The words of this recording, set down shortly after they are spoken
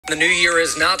The new year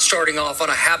is not starting off on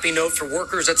a happy note for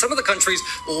workers at some of the country's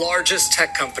largest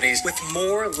tech companies, with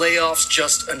more layoffs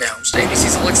just announced.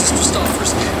 ABC's Alexis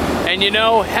Christophers. And you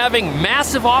know, having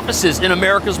massive offices in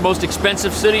America's most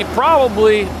expensive city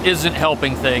probably isn't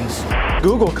helping things.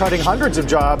 Google cutting hundreds of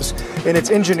jobs in its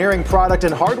engineering, product,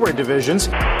 and hardware divisions.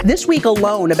 This week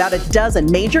alone, about a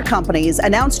dozen major companies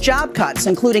announced job cuts,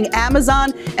 including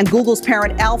Amazon and Google's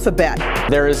parent Alphabet.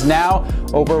 There is now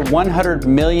over 100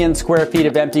 million square feet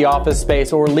of empty office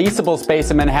space or leasable space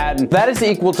in Manhattan. That is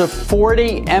equal to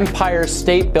 40 Empire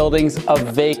State Buildings of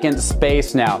vacant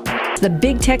space now. The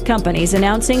big tech companies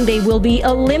announcing they will be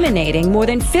eliminating more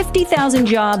than 50,000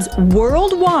 jobs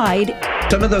worldwide.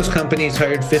 Some of those companies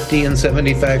hired 50 and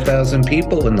 75,000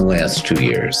 people in the last 2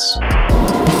 years.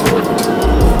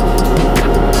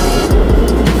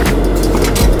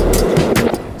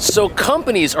 So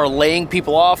companies are laying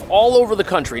people off all over the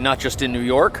country, not just in New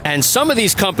York. And some of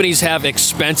these companies have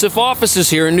expensive offices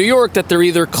here in New York that they're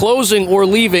either closing or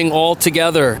leaving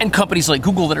altogether. And companies like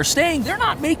Google that are staying, they're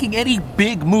not making any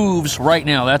big moves right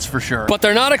now, that's for sure. But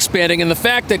they're not expanding, and the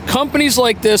fact that companies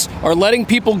like this are letting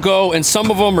people go and some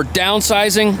of them are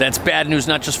downsizing, that's bad news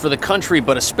not just for the country,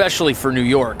 but especially for New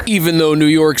York. Even though New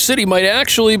York City might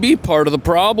actually be part of the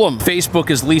problem. Facebook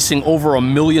is leasing over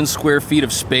 1 million square feet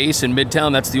of space in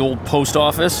Midtown. That's the old post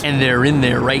office, and they're in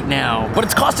there right now. But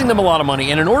it's costing them a lot of money,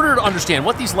 and in order to understand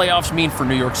what these layoffs mean for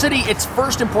New York City, it's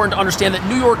first important to understand that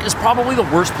New York is probably the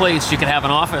worst place you can have an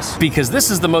office, because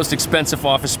this is the most expensive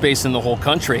office space in the whole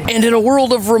country. And in a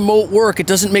world of remote work, it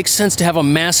doesn't make sense to have a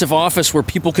massive office where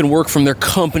people can work from their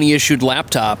company-issued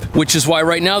laptop, which is why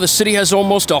right now the city has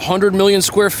almost 100 million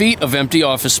square feet of empty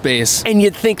office space. And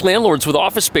you'd think landlords with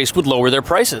office space would lower their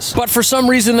prices. But for some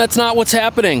reason, that's not what's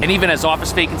happening. And even as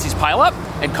office vacancies pile up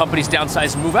and companies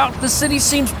downsize and move out, the city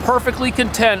seems perfectly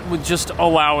content with just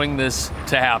allowing this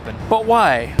to happen. But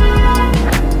why?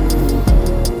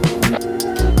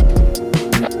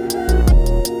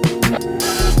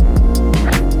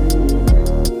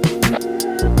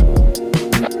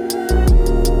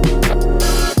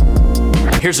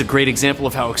 Here's a great example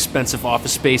of how expensive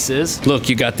office space is. Look,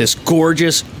 you got this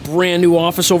gorgeous, brand new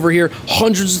office over here,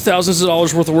 hundreds of thousands of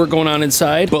dollars worth of work going on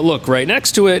inside. But look, right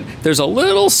next to it, there's a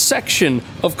little section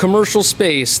of commercial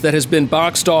space that has been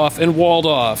boxed off and walled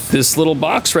off. This little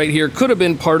box right here could have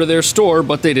been part of their store,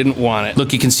 but they didn't want it.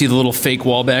 Look, you can see the little fake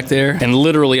wall back there, and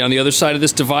literally on the other side of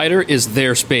this divider is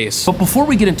their space. But before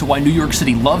we get into why New York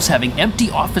City loves having empty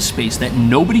office space that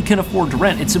nobody can afford to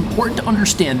rent, it's important to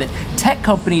understand that tech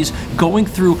companies going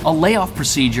through a layoff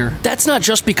procedure, that's not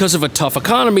just because of a tough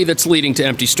economy that's leading to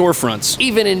empty storefronts,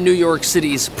 even in New York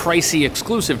City's pricey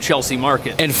exclusive Chelsea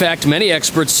market. In fact, many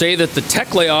experts say that the tech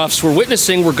layoffs we're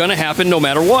witnessing were gonna happen no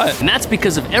matter what. And that's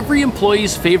because of every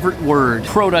employee's favorite word,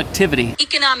 productivity.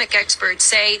 Economic experts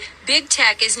say big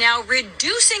tech is now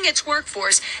reducing its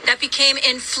workforce that became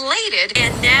inflated,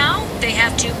 and now they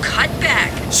have to cut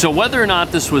back. So whether or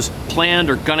not this was planned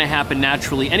or gonna happen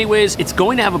naturally anyways, it's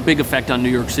going to have a big effect on New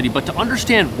York City. But to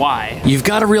understand why, you've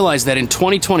got to realize that in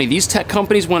 2020, these tech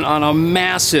companies went on a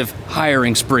massive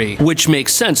hiring spree, which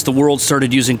makes sense. The world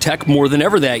started using tech more than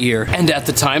ever that year. And at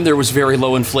the time, there was very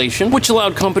low inflation, which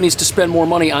allowed companies to spend more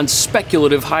money on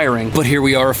speculative hiring. But here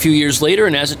we are a few years later,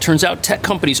 and as it turns out, tech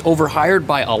companies overhired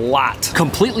by a lot,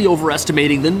 completely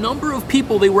overestimating the number of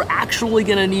people they were actually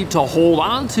going to need to hold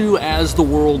on to as the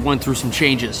world went through some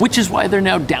changes, which is why they're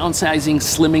now downsizing,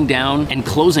 slimming down, and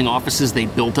closing offices they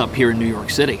built up here in New York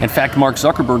City. In fact, Mark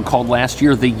Zuckerberg called last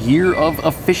year the year of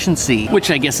efficiency,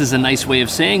 which I guess is a nice way of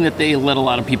saying that they let a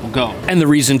lot of people go. And the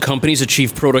reason companies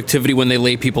achieve productivity when they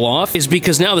lay people off is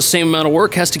because now the same amount of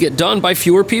work has to get done by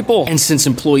fewer people. And since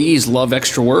employees love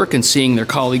extra work and seeing their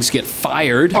colleagues get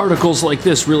fired, articles like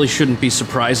this really shouldn't be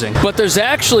surprising. But there's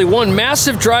actually one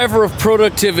massive driver of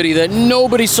productivity that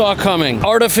nobody saw coming: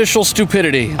 artificial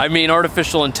stupidity. I mean,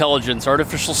 artificial intelligence,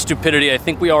 artificial stupidity, I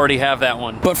think we already have that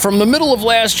one. But from the middle of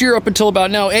last year up until about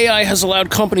now, AI has allowed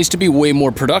companies to be way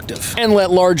more productive and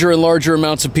let larger and larger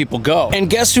amounts of people go. And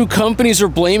guess who companies are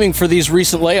blaming for these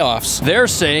recent layoffs? They're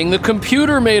saying the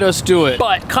computer made us do it.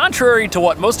 But contrary to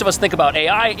what most of us think about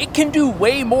AI, it can do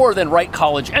way more than write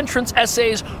college entrance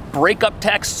essays, breakup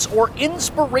texts, or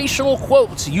inspirational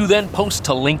quotes you then post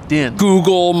to LinkedIn.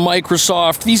 Google,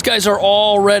 Microsoft, these guys are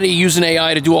already using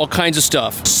AI to do all kinds of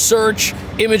stuff. Search,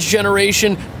 image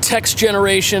generation, text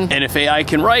generation. And if AI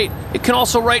can write, it can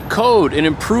also write code and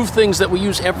improve things that we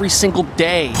use every single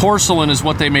day. Porcelain is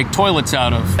what they make toilets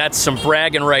out of. That's some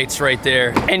bragging rights right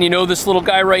there. And you know this little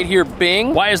guy right here,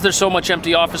 Bing? Why is there so much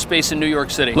empty office space in New York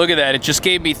City? Look at that, it just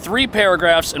gave me 3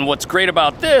 paragraphs, and what's great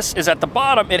about this is at the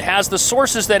bottom, it has the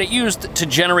sources that had it used to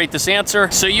generate this answer,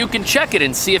 so you can check it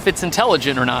and see if it's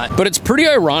intelligent or not. But it's pretty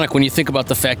ironic when you think about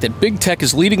the fact that big tech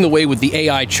is leading the way with the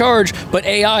AI charge, but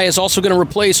AI is also going to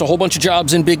replace a whole bunch of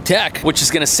jobs in big tech, which is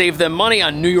going to save them money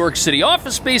on New York City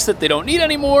office space that they don't need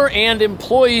anymore and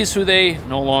employees who they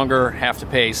no longer have to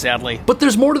pay, sadly. But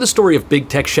there's more to the story of big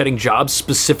tech shedding jobs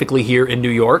specifically here in New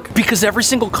York, because every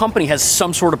single company has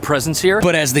some sort of presence here.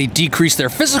 But as they decrease their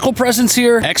physical presence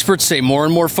here, experts say more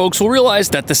and more folks will realize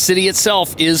that the city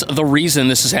itself is the reason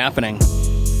this is happening.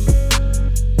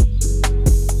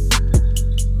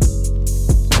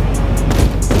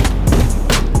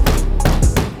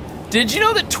 Did you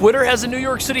know that Twitter has a New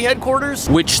York City headquarters?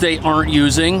 Which they aren't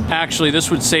using. Actually,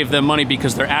 this would save them money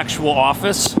because their actual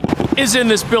office is in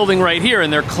this building right here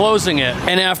and they're closing it.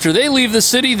 And after they leave the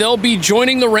city, they'll be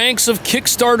joining the ranks of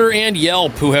Kickstarter and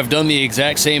Yelp, who have done the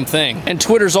exact same thing. And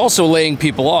Twitter's also laying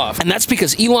people off. And that's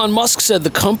because Elon Musk said the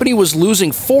company was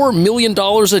losing $4 million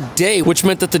a day, which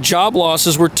meant that the job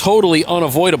losses were totally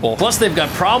unavoidable. Plus, they've got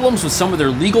problems with some of their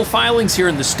legal filings here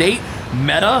in the state.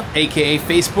 Meta, aka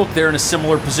Facebook, they're in a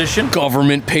similar position.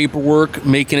 Government paperwork,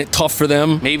 making it tough for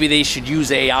them. Maybe they should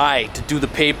use AI to do the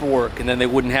paperwork and then they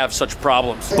wouldn't have such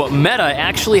problems. But Meta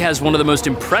actually has one of the most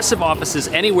impressive offices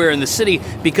anywhere in the city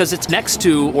because it's next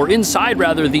to, or inside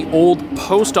rather, the old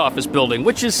post office building,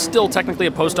 which is still technically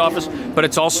a post office, but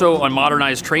it's also a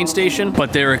modernized train station.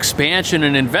 But their expansion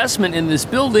and investment in this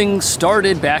building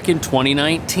started back in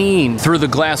 2019. Through the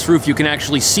glass roof, you can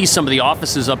actually see some of the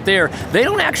offices up there. They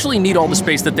don't actually need all the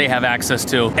space that they have access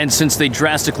to. And since they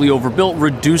drastically overbuilt,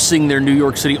 reducing their New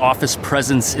York City office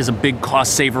presence is a big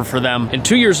cost saver for them. And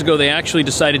 2 years ago, they actually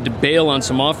decided to bail on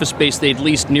some office space they'd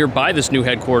leased nearby this new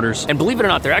headquarters. And believe it or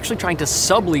not, they're actually trying to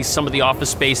sublease some of the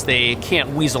office space they can't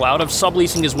weasel out of.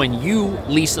 Subleasing is when you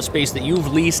lease a space that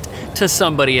you've leased to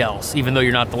somebody else, even though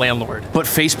you're not the landlord. But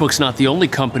Facebook's not the only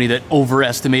company that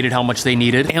overestimated how much they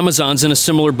needed. Amazon's in a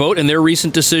similar boat in their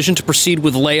recent decision to proceed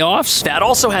with layoffs. That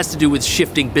also has to do with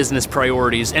shifting business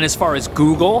priorities. And as far as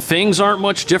Google, things aren't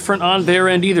much different on their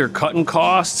end either. Cutting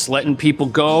costs, letting people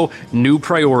go, new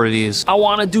priorities. I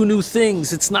want to do new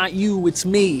things. It's not you, it's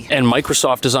me. And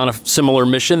Microsoft is on a similar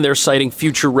mission. They're citing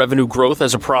future revenue growth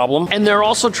as a problem. And they're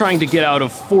also trying to get out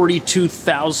of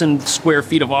 42,000 square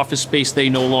feet of office space they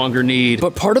no longer need.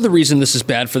 But part of the reason this is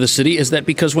bad for the city is that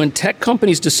because when tech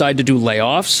companies decide to do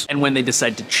layoffs, and when they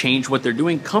decide to change what they're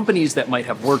doing, companies that might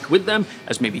have worked with them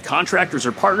as maybe contractors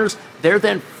or partners, they're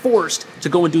then forced to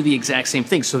go and do the exact same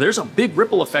thing. So there's a big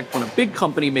ripple effect when a big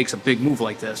company makes a big move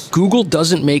like this. Google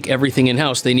doesn't make everything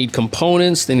in-house. They need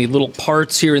components, they need little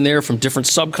parts here and there from different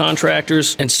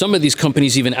subcontractors, and some of these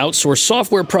companies even outsource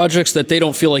software projects that they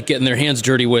don't feel like getting their hands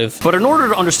dirty with. But in order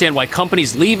to understand why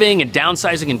companies leaving and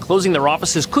downsizing and closing their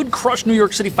offices could crush New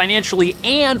York City financially,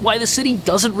 and why the city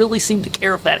doesn't really seem to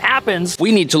care if that happens,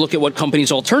 we need to look at what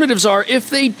companies' alternatives are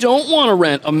if they don't want to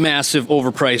rent a massive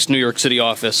overpriced New York City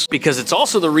office. Because it's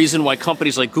also the reason why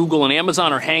companies like Google and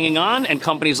Amazon are hanging on, and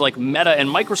companies like Meta and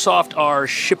Microsoft are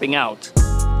shipping out.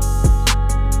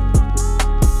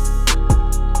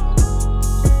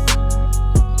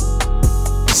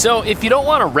 So if you don't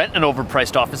want to rent an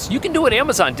overpriced office, you can do what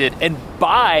Amazon did and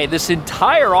buy this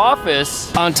entire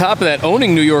office. On top of that,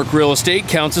 owning New York real estate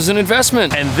counts as an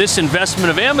investment. And this investment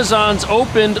of Amazon's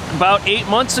opened about 8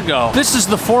 months ago. This is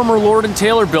the former Lord &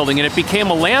 Taylor building, and it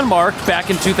became a landmark back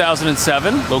in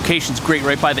 2007. Location's great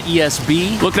right by the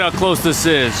ESB. Look at how close this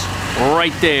is.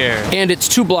 Right there. And it's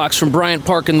 2 blocks from Bryant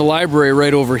Park and the library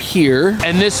right over here.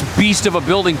 And this beast of a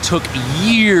building took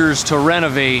years to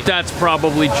renovate. That's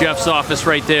probably Jeff's office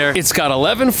right there. It's got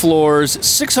 11 floors,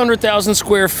 600,000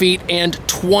 square feet, and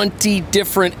 20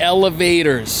 different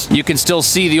elevators. You can still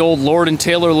see the old Lord &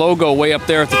 Taylor logo way up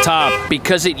there at the top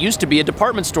because it used to be a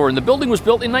department store, and the building was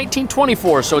built in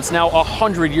 1924, so it's now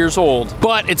 100 years old.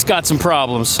 But it's got some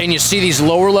problems. And you see these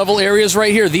lower level areas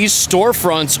right here. These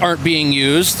storefronts aren't being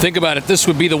used. Think about it. This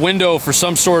would be the window for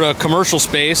some sort of commercial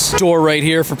space. Door right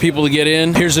here for people to get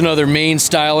in. Here's another main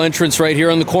style entrance right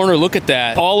here on the corner. Look at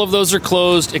that. All of those are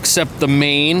closed except the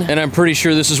main. And I'm pretty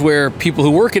sure this is where people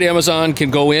who work at Amazon can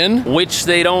go in, which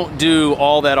they don't do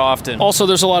all that often. Also,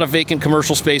 there's a lot of vacant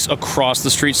commercial space across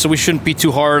the street, so we shouldn't be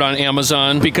too hard on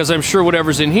Amazon because I'm sure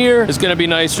whatever's in here is going to be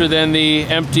nicer than the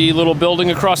empty little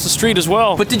building across the street as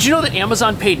well. But did you know that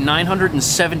Amazon paid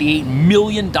 $978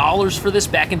 million for this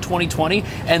back in 2020?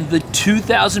 And the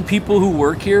 2,000 people who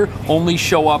work here only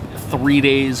show up 3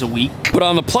 days a week? But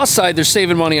on the plus side, they're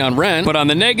saving money on rent. But on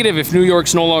the negative, if New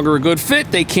York's no longer a good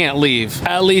fit, they can't leave.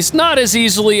 At least not as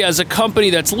easily as a company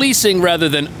that's leasing rather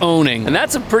than owning. And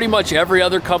that's pretty much every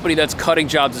other company that's cutting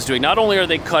jobs is doing. Not only are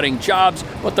they cutting jobs,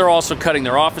 but they're also cutting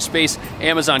their office space.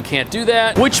 Amazon can't do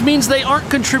that, which means they aren't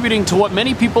contributing to what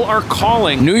many people are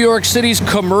calling New York City's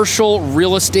commercial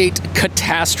real estate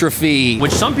catastrophe,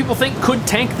 which some people think could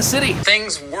tank the city.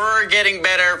 Things were getting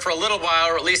better for a little while,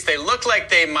 or at least they looked like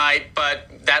they might, but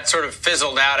that sort of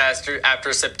fizzled out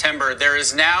after September. There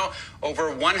is now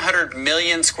over 100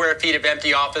 million square feet of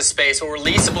empty office space or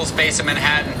leasable space in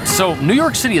Manhattan. So New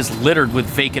York City is littered with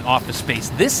vacant office space.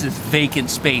 This is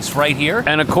vacant space right here.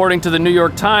 And according to the New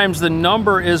York Times, the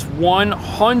number is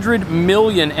 100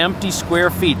 million empty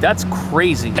square feet. That's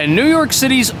crazy. And New York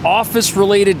City's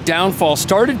office-related downfall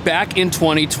started back in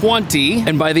 2020.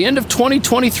 And by the end of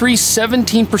 2023,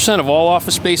 17% of all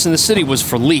office space in the city was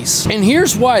for lease. And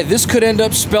here's why this could end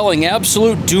up spelling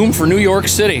absolute doom for New York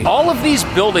City. All of these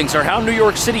buildings are how New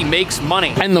York City makes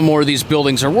money. And the more these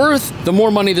buildings are worth, the more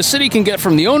money the city can get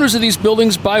from the owners of these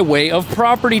buildings by way of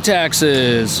property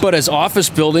taxes. But as office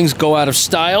buildings go out of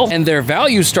style and their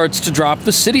value starts to drop,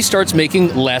 the city starts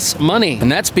making less money. And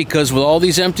that's because with all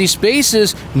these empty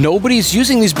spaces, nobody's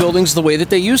using these buildings the way that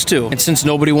they used to. And since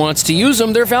nobody wants to use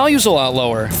them, their value's a lot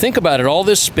lower. Think about it, all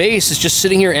this space is just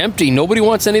sitting here empty. Nobody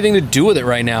wants anything to do with it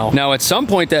right now. Now, at some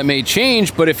point that may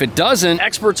change, but if it doesn't,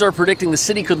 experts are predicting the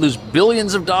city could lose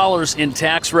billions of dollars in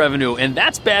tax revenue, and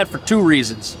that's bad for two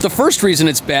reasons. The first reason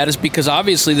it's bad is because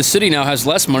obviously the city now has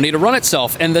less money to run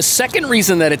itself, and the second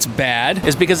reason that it's bad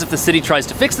is because if the city tries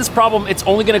to fix this problem, it's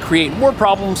only going to create more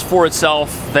problems for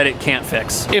itself that it can't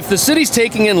fix. If the city's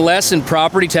taking in less in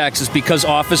property taxes because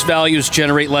office values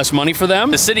generate less money for them,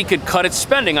 the city could cut its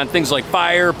spending on things like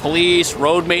fire, police,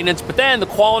 road maintenance, but then the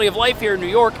quality of life here in New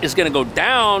York is going to go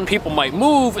down, people might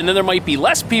move, and then there might be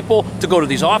less people to go to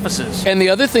these offices. And the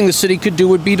other thing the city could do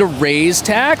would be to raise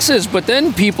taxes, but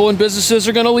then people and businesses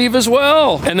are going to leave as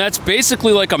well. And that's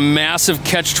basically like a massive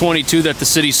catch-22 that the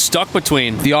city's stuck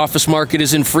between. The office market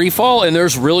is in free fall, and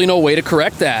there's really no way to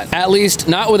correct that. At least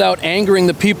not without angering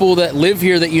the people that live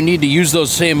here that you need to use those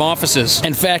same offices.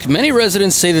 In fact, many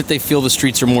residents say that they feel the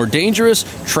streets are more dangerous.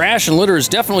 Trash and litter is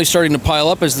definitely starting to pile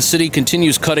up as the city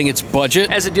continues cutting its budget,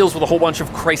 as it deals with a whole bunch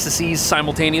of crises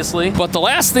simultaneously. But the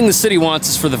last thing the city wants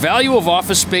is for the value of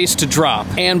office space to drop.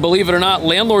 And believe it or not,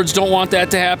 landlords don't want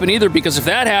that to happen either, because if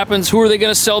that happens, who are they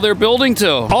going to sell their building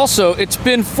to? Also, it's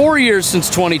been 4 years since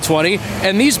 2020,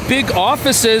 and these big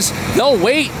offices, they'll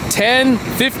wait 10,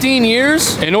 15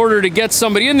 years in order to get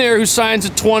somebody in there who signs a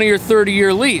 20 or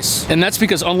 30-year lease. And that's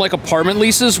because unlike apartment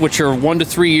leases, which are 1 to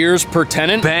 3 years per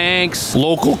tenant, banks,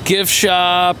 local gift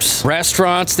shops,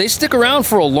 restaurants, they stick around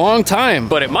for a long time.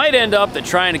 But it might end up that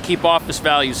trying to keep office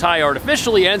values high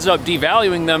artificially ends up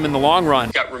devaluing them in the long run.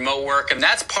 Got remote work, and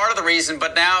that's part of the reason,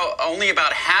 but now only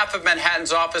about half of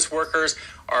Manhattan's office workers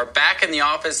are back in the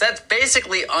office. That's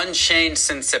basically unchanged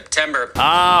since September.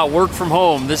 Work from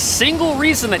home. The single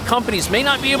reason that companies may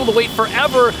not be able to wait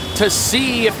forever to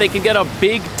see if they can get a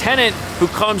big tenant who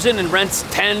comes in and rents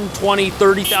 10, 20,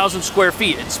 30,000 square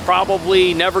feet. It's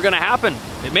probably never going to happen.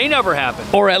 It may never happen.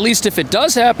 Or at least if it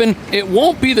does happen, it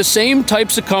won't be the same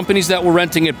types of companies that were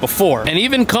renting it before. And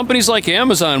even companies like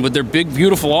Amazon with their big,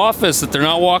 beautiful office that they're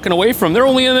not walking away from, they're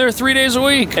only in there 3 days a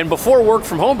week. And before work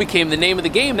from home became the name of the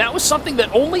game, that was something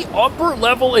that only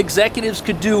upper-level executives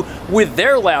could do with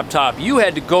their laptop. You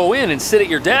had to go in and sit at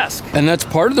your desk. And that's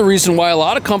part of the reason why a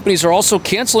lot of companies are also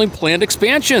canceling planned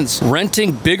expansions.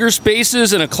 Renting bigger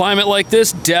spaces in a climate like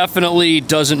this definitely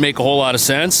doesn't make a whole lot of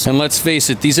sense. And let's face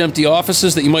it, these empty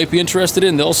offices that you might be interested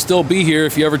in, they'll still be here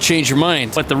if you ever change your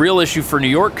mind. But the real issue for New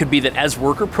York could be that as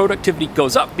worker productivity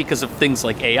goes up because of things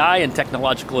like AI and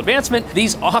technological advancement,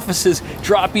 these offices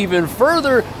drop even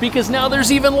further because now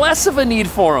there's even less of a need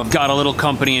for them. Got a little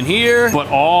company in here, but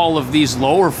all of these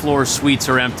lower floor suites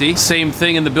are empty. Same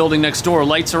thing in the building next door.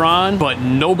 Lights are on, but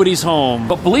nobody's home.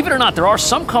 But believe it or not, there are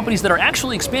some companies that are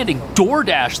actually expanding.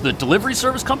 DoorDash, the delivery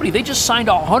service company, they just signed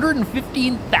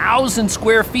 115,000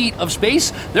 square feet of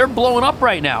space. They're blowing up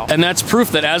right now. And that's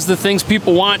proof that as the things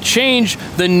people want change,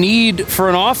 the need for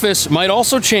an office might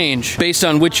also change based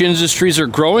on which industries are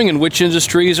growing and which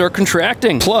industries are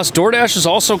contracting. Plus, DoorDash is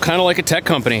also kind of like a tech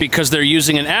company because they're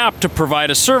using an app to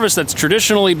provide a service that's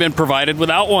traditionally been provided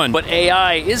without one. But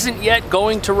AI isn't yet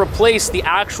going to replace the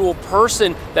actual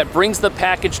person that brings the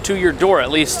package to your door,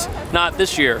 at least not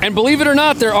this year. And believe it or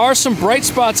not, there are some bright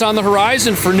spots on the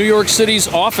horizon for New York City's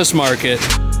office market.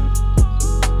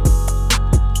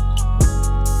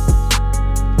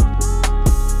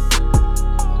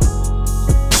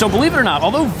 So believe it or not,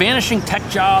 although vanishing tech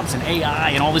jobs and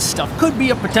AI and all this stuff could be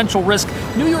a potential risk,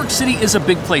 New York City is a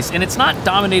big place, and it's not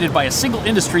dominated by a single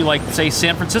industry like, say,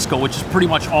 San Francisco, which is pretty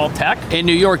much all tech. In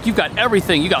New York, you've got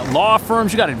everything. You got law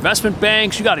firms, you got investment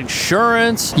banks, you got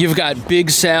insurance, you've got big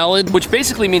salad, which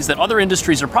basically means that other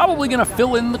industries are probably gonna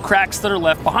fill in the cracks that are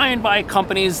left behind by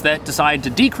companies that decide to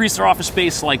decrease their office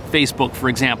space, like Facebook, for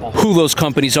example. Who those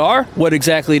companies are, what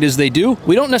exactly it is they do,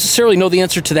 we don't necessarily know the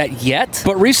answer to that yet,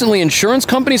 but recently insurance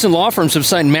companies and law firms have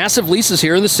signed massive leases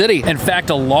here in the city. In fact,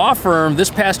 a law firm this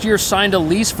past year signed a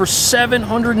lease for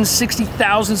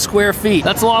 760,000 square feet.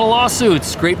 That's a lot of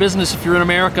lawsuits. Great business if you're in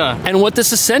America. And what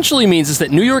this essentially means is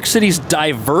that New York City's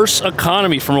diverse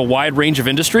economy from a wide range of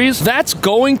industries, that's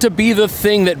going to be the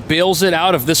thing that bails it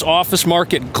out of this office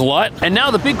market glut. And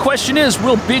now the big question is,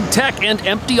 will big tech and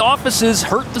empty offices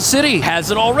hurt the city?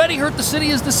 Has it already hurt the city?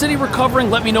 Is the city recovering?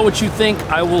 Let me know what you think.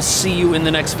 I will see you in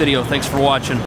the next video. Thanks for watching.